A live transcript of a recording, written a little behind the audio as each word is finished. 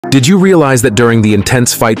Did you realize that during the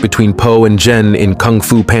intense fight between Po and Jen in Kung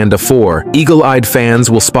Fu Panda 4, eagle-eyed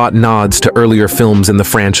fans will spot nods to earlier films in the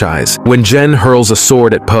franchise? When Jen hurls a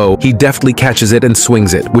sword at Po, he deftly catches it and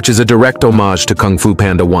swings it, which is a direct homage to Kung Fu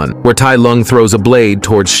Panda 1, where Tai Lung throws a blade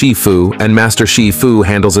towards Shifu, and Master Shifu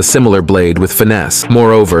handles a similar blade with finesse.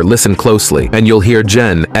 Moreover, listen closely, and you'll hear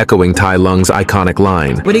Jen echoing Tai Lung's iconic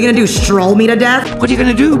line. What are you gonna do, stroll me to death? What are you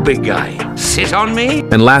gonna do, big guy? Sit on me?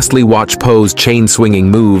 And lastly, watch Po's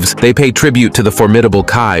chain-swinging moves. They pay tribute to the formidable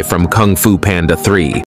Kai from Kung Fu Panda 3.